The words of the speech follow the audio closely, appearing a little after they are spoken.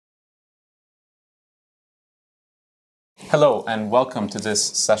Hello and welcome to this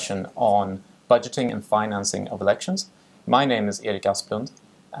session on budgeting and financing of elections. My name is Erik Asplund.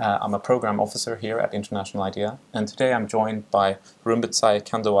 I'm a program officer here at International IDEA, and today I'm joined by Rumbidzai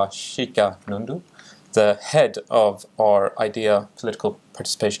Kandawasvika Nhundu, the head of our IDEA political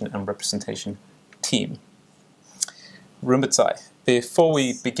participation and representation team. Rumbidzai, before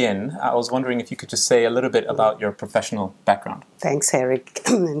we begin, I was wondering if you could just say a little bit about your professional background. Thanks, Eric,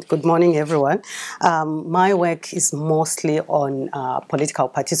 and good morning, everyone. My work is mostly on political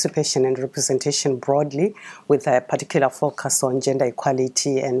participation and representation broadly, with a particular focus on gender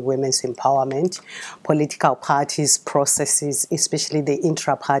equality and women's empowerment, political parties processes, especially the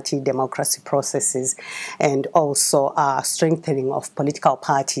intra-party democracy processes, and also strengthening of political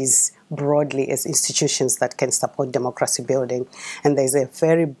parties broadly as institutions that can support democracy building. And there's a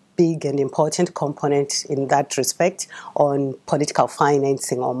very big and important component in that respect on political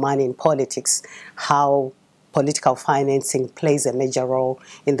financing or money in politics, how political financing plays a major role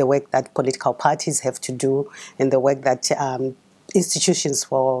in the work that political parties have to do, in the work that institutions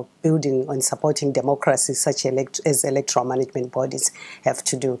for building and supporting democracy, such as electoral management bodies, have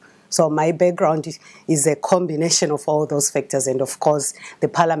to do. So my background is a combination of all those factors, and of course the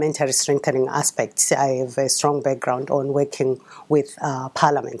parliamentary strengthening aspects. I have a strong background on working with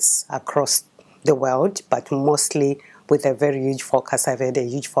parliaments across the world, but mostly with a very huge focus. I've had a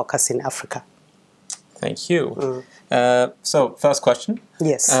huge focus in Africa. Thank you. So, first question.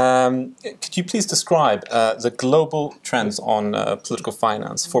 Yes. Could you please describe the global trends on political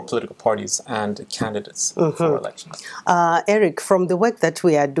finance for political parties and candidates for elections? Eric, from the work that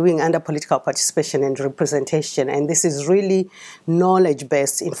we are doing under political participation and representation, and this is really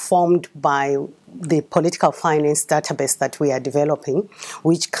knowledge-based, informed by the political finance database that we are developing,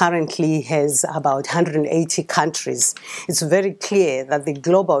 which currently has about 180 countries. It's very clear that the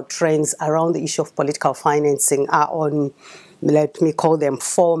global trends around the issue of political financing are on, let me call them,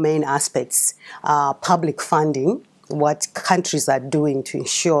 four main aspects. Public funding, what countries are doing to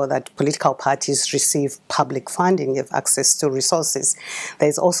ensure that political parties receive public funding, have access to resources.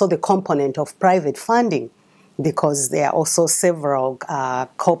 There's also the component of private funding, because there are also several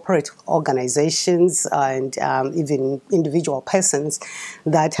corporate organizations and even individual persons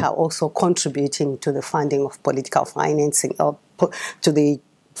that are also contributing to the funding of political financing, or to the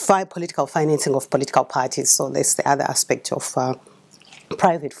political financing of political parties. So that's the other aspect of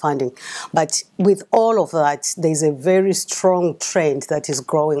private funding. But with all of that, there's a very strong trend that is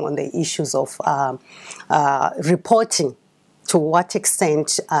growing on the issues of reporting. To what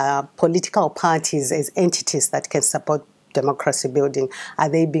extent political parties as entities that can support democracy building, are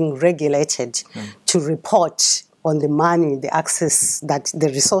they being regulated to report on the money, the access, the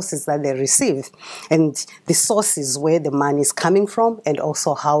resources that they receive, and the sources where the money is coming from, and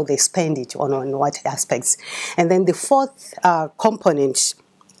also how they spend it on what aspects. And then the fourth component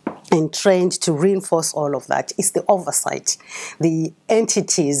and trained to reinforce all of that is the oversight, the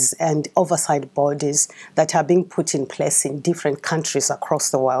entities and oversight bodies that are being put in place in different countries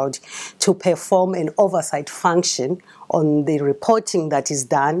across the world to perform an oversight function on the reporting that is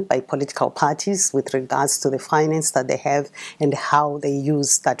done by political parties with regards to the finance that they have and how they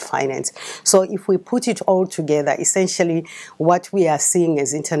use that finance. So if we put it all together, essentially what we are seeing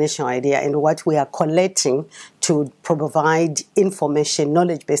as International IDEA and what we are collecting to provide information,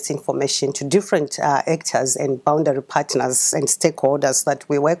 knowledge-based information to different actors and boundary partners and stakeholders that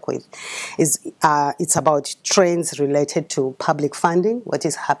we work with, is it's about trends related to public funding, what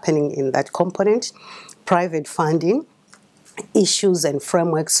is happening in that component, private funding, issues and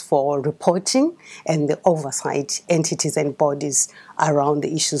frameworks for reporting, and the oversight entities and bodies around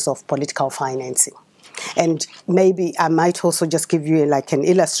the issues of political financing. And maybe I might also just give you like an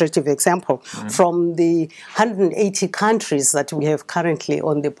illustrative example. From the 180 countries that we have currently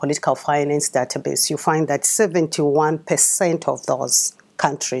on the political finance database, you find that 71% of those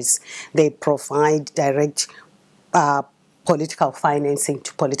countries, they provide direct political financing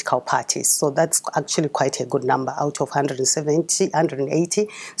to political parties. So that's actually quite a good number. Out of 180,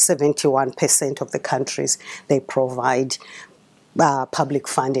 71% of the countries, they provide public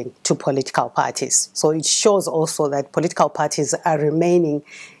funding to political parties. So it shows also that political parties are remaining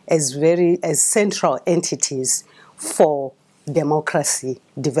as central entities for democracy,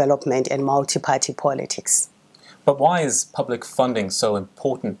 development, and multi-party politics. But why is public funding so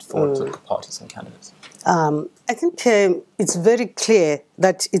important for political parties and candidates? I think it's very clear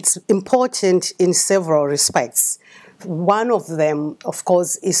that it's important in several respects. One of them, of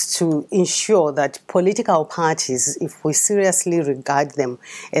course, is to ensure that political parties, if we seriously regard them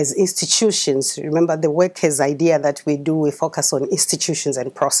as institutions, remember the workers' idea that we do, we focus on institutions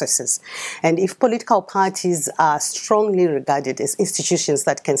and processes. And if political parties are strongly regarded as institutions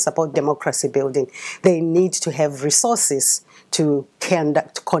that can support democracy building, they need to have resources to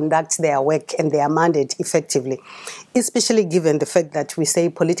conduct their work and their mandate effectively, especially given the fact that we say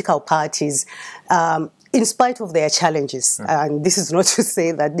political parties, in spite of their challenges, and this is not to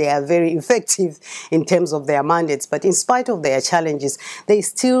say that they are very effective in terms of their mandates, but in spite of their challenges, they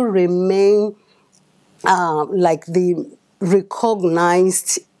still remain like the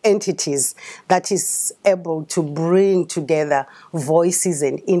recognized entities that is able to bring together voices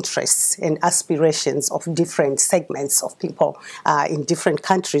and interests and aspirations of different segments of people in different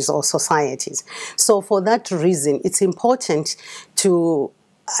countries or societies. So for that reason, it's important to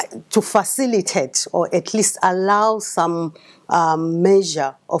facilitate or at least allow some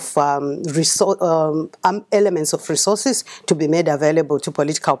measure of elements of resources to be made available to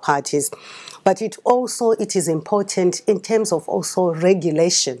political parties. But it is important in terms of also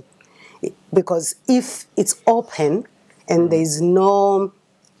regulation, because if it's open and there is no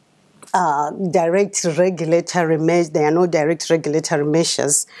direct regulatory measures, there are no direct regulatory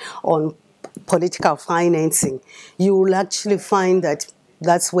measures on political financing, you will actually find that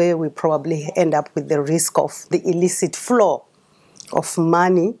that's where we probably end up with the risk of the illicit flow of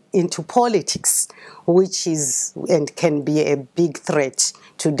money into politics, which is and can be a big threat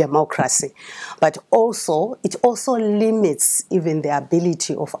to democracy. But also, it also limits even the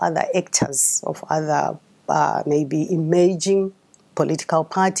ability of other actors, of other maybe emerging political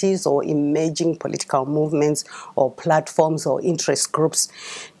parties or emerging political movements or platforms or interest groups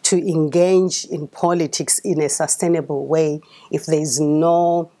to engage in politics in a sustainable way if there is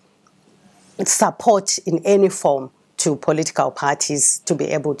no support in any form to political parties to be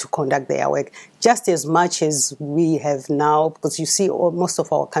able to conduct their work, just as much as we have now, because you see most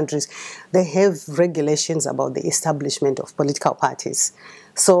of our countries, they have regulations about the establishment of political parties.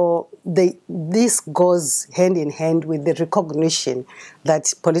 So this goes hand in hand with the recognition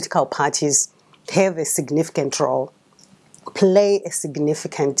that political parties have a significant role, play a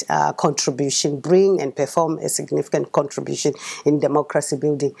significant contribution, bring and perform a significant contribution in democracy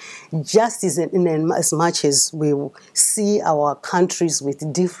building, just in as much as we see our countries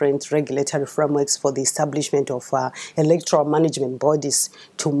with different regulatory frameworks for the establishment of electoral management bodies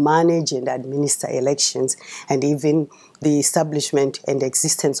to manage and administer elections, and even the establishment and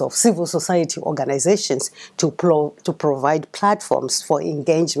existence of civil society organizations to provide platforms for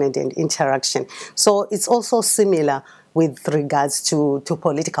engagement and interaction. So it's also similar with regards to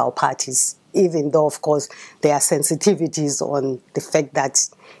political parties, even though, of course, there are sensitivities on the fact that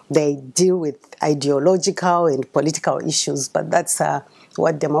they deal with ideological and political issues, but that's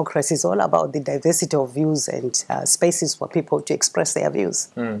what democracy is all about, the diversity of views and spaces for people to express their views.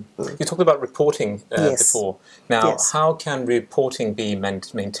 You talked about reporting before. Now, how can reporting be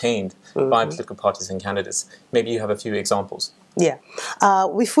maintained by political parties and candidates? Maybe you have a few examples. Yeah.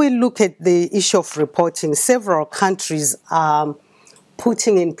 If we look at the issue of reporting, several countries are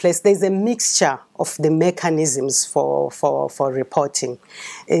putting in place, there's a mixture of the mechanisms for reporting.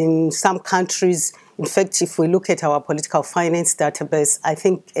 In some countries, in fact, if we look at our political finance database, I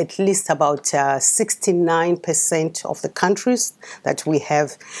think at least about 69% of the countries that we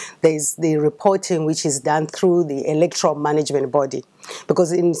have, there's the reporting which is done through the electoral management body.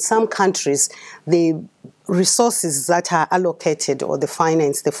 Because in some countries, the resources that are allocated or the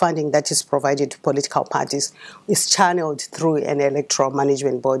funding that is provided to political parties is channeled through an electoral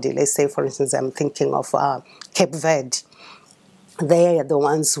management body. Let's say, for instance, I'm thinking of Cape Verde. They are the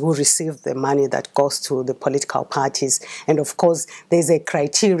ones who receive the money that goes to the political parties. And of course, there's a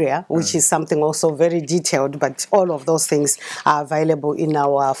criteria, which is something also very detailed, but all of those things are available in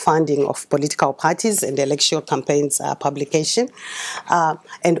our funding of political parties and election campaigns publication.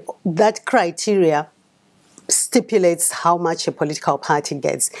 And that criteria stipulates how much a political party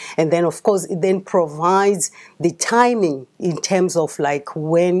gets. And then, of course, it then provides the timing in terms of like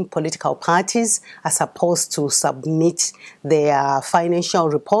when political parties are supposed to submit their financial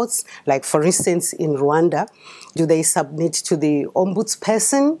reports. Like, for instance, in Rwanda, do they submit to the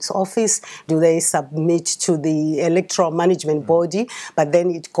ombudsperson's office? Do they submit to the electoral management body? But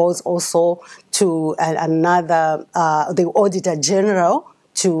then it goes also to another, the Auditor General,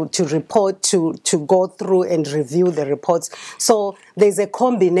 to report, to go through and review the reports. So there's a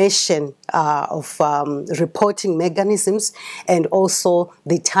combination of reporting mechanisms and also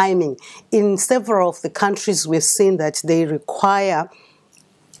the timing. In several of the countries, we've seen that they require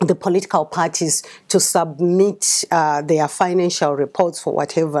the political parties to submit their financial reports for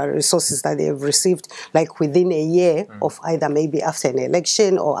whatever resources that they have received, like within a year of either maybe after an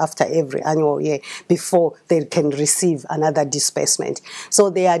election or after every annual year, before they can receive another disbursement.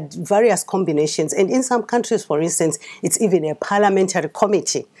 So there are various combinations. And in some countries, for instance, it's even a parliamentary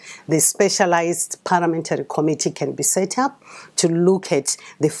committee. The specialized parliamentary committee can be set up to look at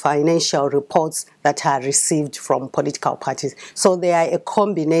the financial reports that are received from political parties. So they are a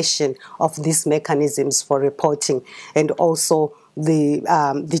combination of these mechanisms for reporting, and also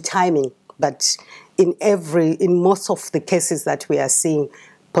the timing. But in most of the cases that we are seeing,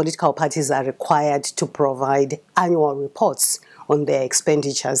 political parties are required to provide annual reports on their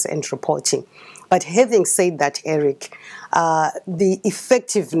expenditures and reporting. But having said that, Eric, the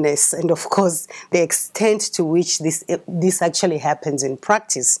effectiveness and, of course, the extent to which this actually happens in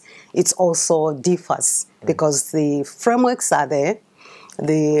practice, it also differs, because the frameworks are there,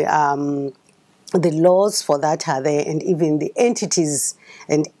 the laws for that are there, and even the entities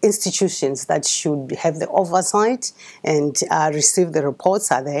and institutions that should have the oversight and receive the reports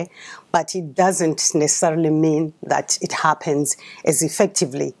are there. But it doesn't necessarily mean that it happens as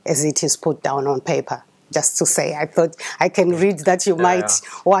effectively as it is put down on paper. Just to say, I thought I can read that you might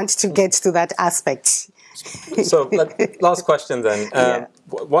want to get to that aspect. So, last question then.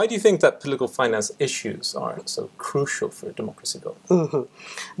 Why do you think that political finance issues are so crucial for democracy building?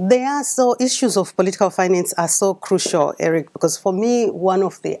 Issues of political finance are so crucial, Eric, because for me, one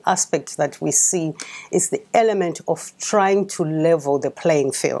of the aspects that we see is the element of trying to level the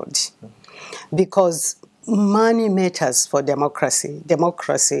playing field. Because money matters for democracy.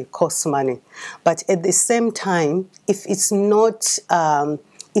 Democracy costs money. But at the same time, if it's not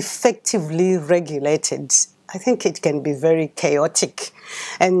effectively regulated, I think it can be very chaotic.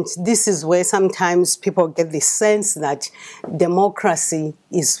 And this is where sometimes people get the sense that democracy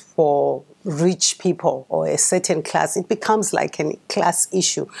is for rich people or a certain class. It becomes like a class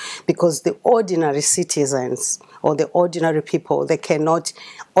issue, because the ordinary citizens or the ordinary people, they cannot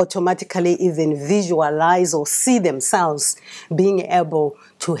automatically even visualize or see themselves being able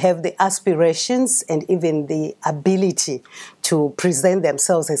to have the aspirations and even the ability to present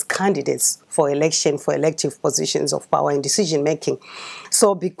themselves as candidates for election, for elective positions of power and decision making.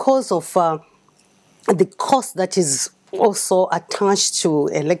 So because of the cost that is also attached to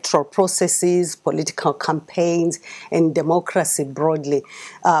electoral processes, political campaigns, and democracy broadly,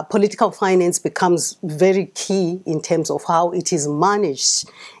 political finance becomes very key in terms of how it is managed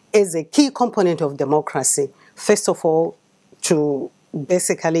as a key component of democracy. First of all, to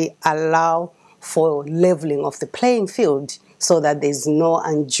basically allow for leveling of the playing field, so that there's no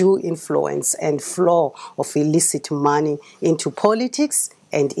undue influence and flow of illicit money into politics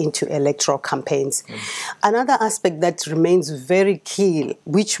and into electoral campaigns. Another aspect that remains very key,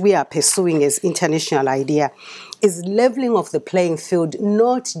 which we are pursuing as international idea, is leveling of the playing field,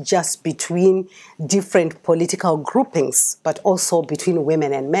 not just between different political groupings, but also between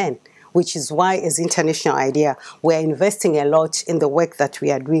women and men, which is why, as international idea, we're investing a lot in the work that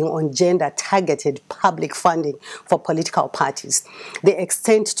we are doing on gender-targeted public funding for political parties. The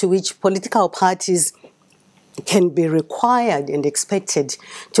extent to which political parties can be required and expected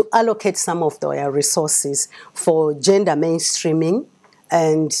to allocate some of their resources for gender mainstreaming,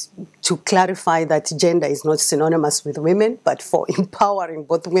 and to clarify that gender is not synonymous with women, but for empowering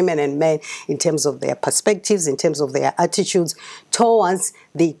both women and men in terms of their perspectives, in terms of their attitudes towards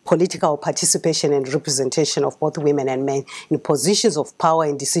the political participation and representation of both women and men in positions of power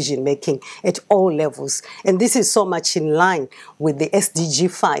and decision-making at all levels. And this is so much in line with the SDG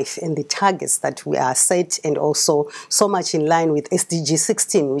 5 and the targets that we are set, and also so much in line with SDG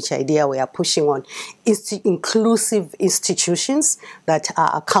 16, which idea we are pushing on. Inclusive institutions that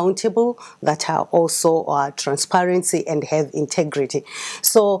are accountable, that are also transparency and have integrity.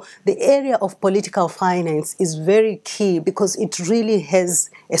 So the area of political finance is very key, because it really has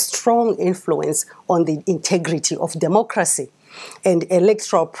a strong influence on the integrity of democracy and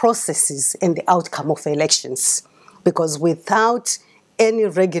electoral processes and the outcome of elections. Because without any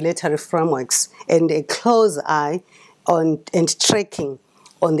regulatory frameworks and a close eye on and tracking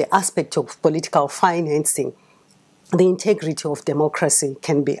on the aspect of political financing, the integrity of democracy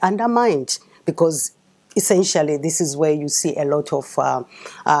can be undermined, because essentially this is where you see a lot of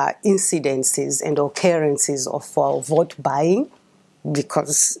incidences and occurrences of vote buying,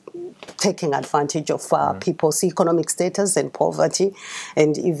 because taking advantage of people's economic status and poverty,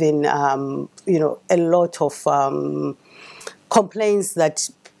 and even a lot of complaints that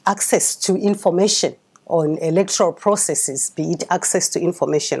access to information on electoral processes, be it access to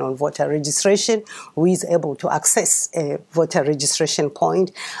information on voter registration, who is able to access a voter registration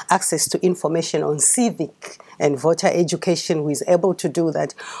point, access to information on civic and voter education, who is able to do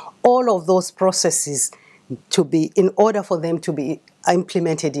that. All of those processes, in order for them to be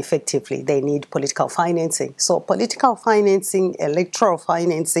implemented effectively, they need political financing. So political financing, electoral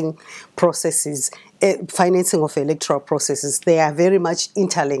financing processes, financing of electoral processes, they are very much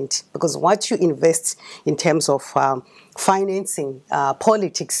interlinked, because what you invest in terms of financing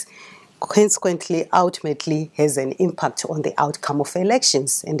politics consequently, ultimately has an impact on the outcome of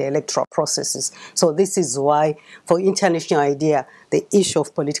elections and the electoral processes. So this is why, for International IDEA, the issue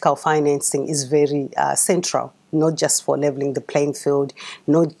of political financing is very central, not just for leveling the playing field,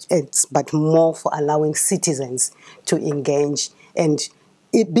 but more for allowing citizens to engage and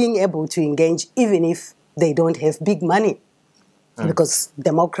being able to engage even if they don't have big money. Because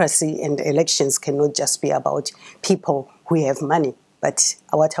democracy and elections cannot just be about people who have money. But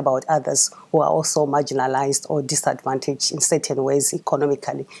what about others who are also marginalized or disadvantaged in certain ways,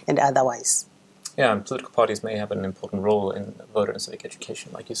 economically and otherwise? Yeah, and political parties may have an important role in voter and civic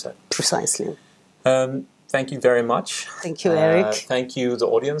education, like you said. Precisely. Thank you very much. Thank you, Eric. Thank you, the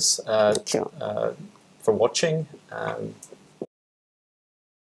audience, Thank you. for watching.